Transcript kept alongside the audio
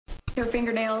Her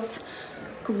fingernails,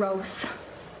 gross.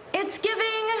 It's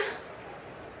giving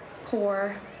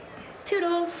poor.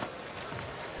 Toodles.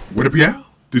 What up, y'all?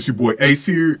 This your boy Ace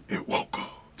here, and welcome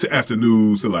to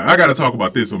Afternoon. So, like, I gotta talk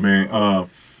about this one, man.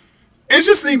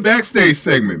 Interesting backstage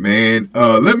segment, man.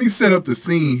 Let me set up the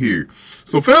scene here.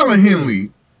 So, Fallon Henley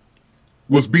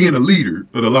was being a leader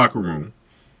of the locker room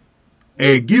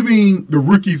and giving the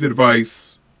rookies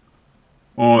advice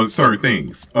on certain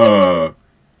things.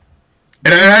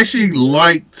 And I actually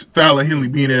liked Fallon Henley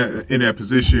being in that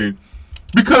position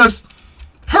because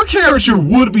her character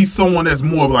would be someone that's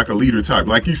more of like a leader type.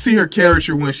 Like you see her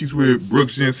character when she's with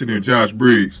Brooks Jensen and Josh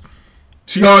Briggs.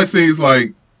 She always says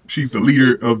like she's the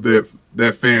leader of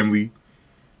that family,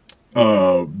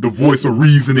 the voice of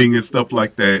reasoning and stuff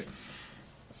like that.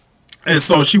 And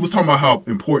so she was talking about how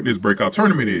important this breakout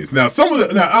tournament is. Now,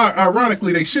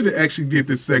 ironically, they should have actually did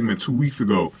this segment 2 weeks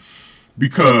ago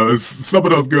because some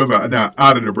of those girls are now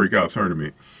out of the breakout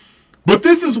tournament. But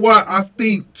this is why I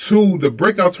think, too, the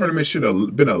breakout tournament should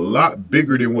have been a lot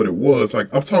bigger than what it was.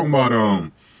 Like, I'm talking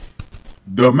about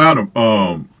the amount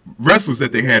of wrestlers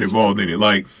that they had involved in it.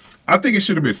 Like, I think it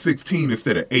should have been 16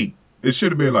 instead of 8. It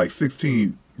should have been like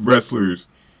 16 wrestlers.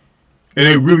 And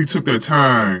they really took their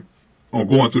time on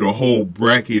going through the whole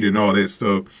bracket and all that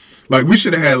stuff. Like, we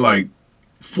should have had, like,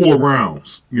 4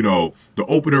 rounds. You know, the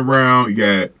opening round, you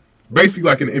got basically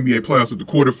like in the NBA playoffs with the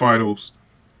quarterfinals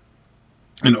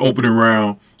in the opening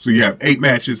round. So you have 8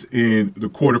 matches in the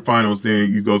quarterfinals. Then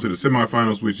you go to the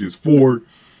semifinals, which is 4.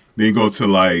 Then you go to,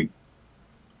 like,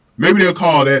 maybe they'll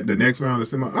call that the next round of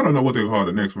semi. I don't know what they'll call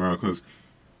the next round because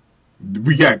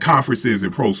we got conferences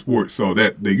in pro sports. So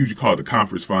that they usually call it the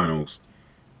conference finals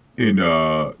in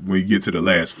when you get to the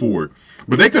last 4.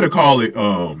 But they could have called it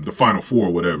the Final Four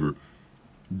or whatever.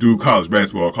 Do college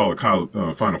basketball, call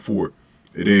it Final Four.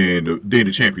 And then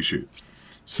the championship.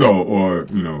 So, or,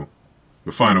 you know,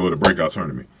 the final of the breakout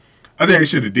tournament. I think they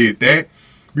should have did that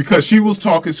because she was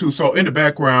talking to, so in the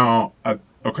background,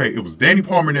 okay, it was Danny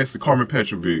Palmer next to Carmen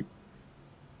Petrovic.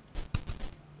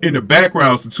 In the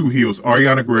background was the 2 heels,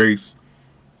 Ariana Grace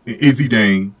and Izzy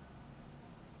Dane.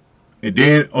 And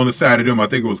then on the side of them, I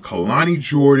think it was Kalani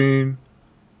Jordan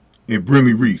and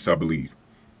Brinley Reece, I believe.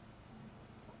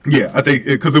 Yeah, I think,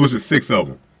 because it was just 6 of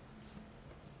them.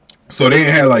 So they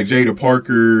didn't have like Jada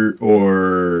Parker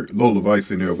or Lola Vice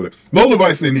in there. But Lola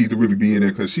Vice didn't need to really be in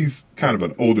there because she's kind of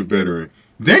an older veteran.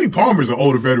 Danny Palmer's an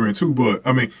older veteran too, but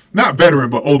I mean, not veteran,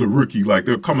 but older rookie. Like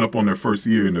they're coming up on their first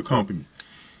year in the company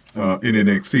in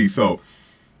NXT. So,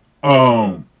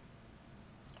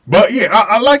 but yeah,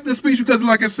 I like this speech because,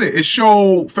 like I said, it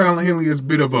showed Fallon Henley as a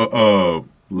bit of a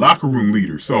locker room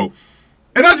leader. So,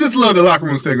 and I just love the locker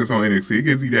room segments on NXT. It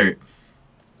gives you that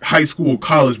high school,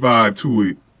 college vibe to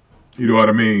it. You know what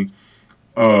I mean?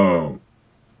 And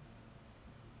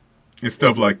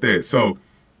stuff like that. So,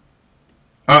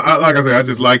 like I said, I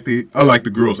just liked it. I like the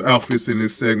girls' outfits in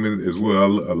this segment as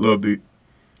well. I loved it.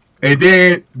 And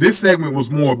then this segment was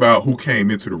more about who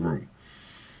came into the room.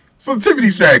 So Tiffany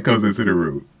Stratton comes into the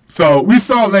room. So we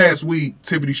saw last week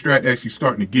Tiffany Stratton actually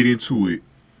starting to get into it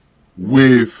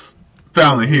with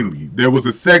Fallon Henley. There was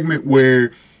a segment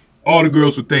where all the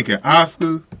girls were thanking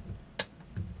Asuka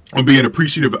on being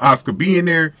appreciative of Asuka being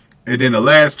there. And then the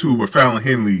last 2 were Fallon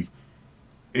Henley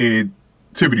and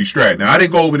Tiffany Stratton. Now, I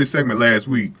didn't go over this segment last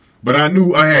week, but I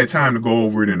knew I had time to go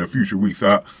over it in a future week.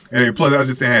 So and plus, I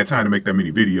just didn't have time to make that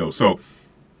many videos. So,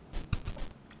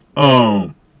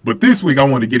 but this week, I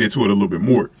wanted to get into it a little bit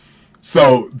more.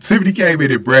 So, Tiffany came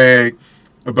in and bragged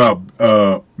about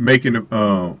making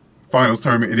the finals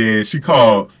tournament, and then she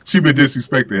been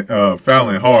disrespecting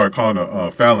Fallon hard, calling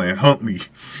her Fallon Huntley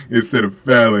instead of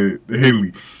Fallon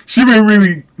Henley. She been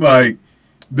really, like,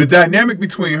 the dynamic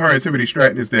between her and Tiffany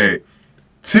Stratton is that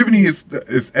Tiffany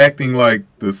is acting like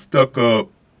the stuck-up,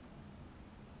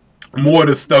 more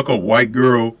the stuck-up white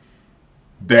girl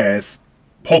that's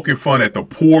poking fun at the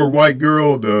poor white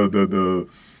girl, the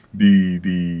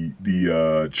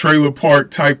trailer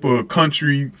park type of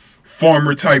country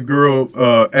farmer type girl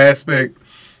aspect,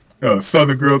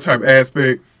 southern girl type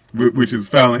aspect, which is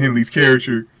Fallon Henley's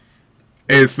character.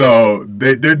 And so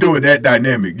they're doing that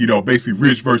dynamic, you know, basically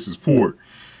rich versus poor.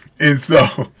 And so,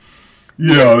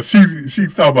 you know,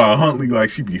 she's talking about Huntley like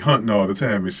she be hunting all the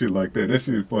time and shit like that. That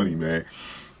shit is funny, man.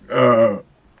 And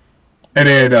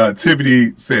then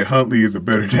Tiffany said Huntley is a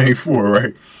better name for her,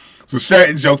 right? So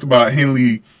Stratton joked about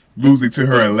Henley losing to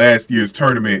her in last year's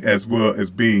tournament as well as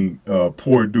being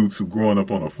poor due to growing up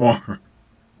on a farm.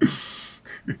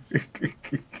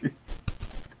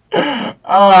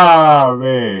 Oh,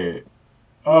 man.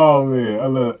 I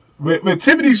love it. When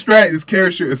Tiffany Stratton's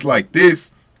character is like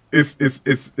this, it's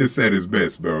at its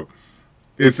best, bro.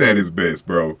 it's at its best,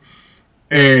 bro.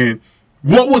 And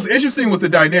what was interesting with the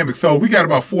dynamic, so we got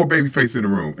about 4 babyfaces in the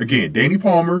room. Again, Danny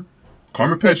Palmer,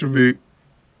 Carmen Petrovic,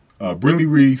 Brinley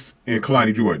Reece, and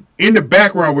Kalani Jordan. In the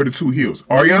background were the 2 heels,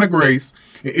 Ariana Grace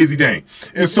and Izzy Dane.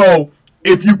 And so,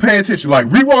 if you pay attention, like,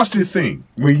 rewatch this scene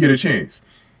when you get a chance.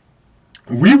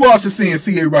 Rewatch the scene and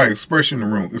see everybody's expression in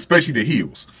the room, especially the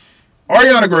heels.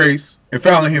 Ariana Grace and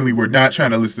Fallon Henley were not trying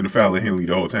to listen to Fallon Henley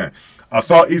the whole time. I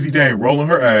saw Izzy Dane rolling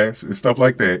her ass and stuff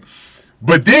like that.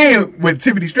 But then with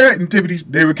Tiffany Stratton,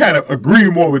 they were kind of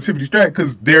agreeing more with Tiffany Stratton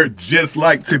because they're just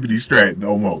like Tiffany Stratton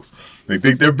almost. They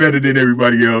think they're better than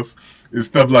everybody else and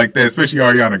stuff like that, especially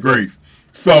Ariana Grace.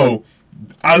 So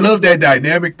I love that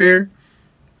dynamic there.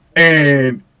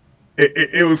 And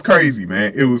it was crazy,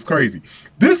 man. It was crazy.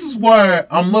 This is why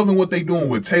I'm loving what they doing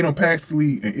with Tatum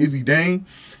Paxley and Izzy Dane,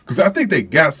 because I think they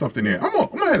got something there. I'm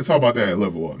gonna have to talk about that at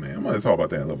Level Up, man. I'm gonna have to talk about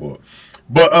that at Level Up.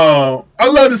 But I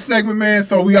love this segment, man.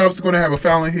 So we obviously gonna have a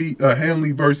Fallon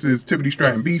Henley versus Tiffany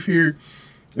Stratton beef here.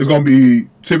 It's gonna be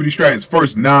Tiffany Stratton's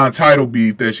first non-title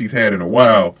beef that she's had in a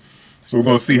while. So we're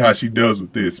gonna see how she does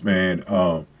with this, man.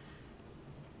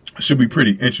 Should be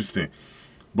pretty interesting.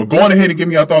 But go on ahead and give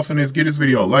me your thoughts on this. Give this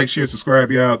video a like, share,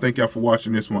 subscribe, y'all. Thank y'all for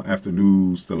watching this one. After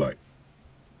News to Light.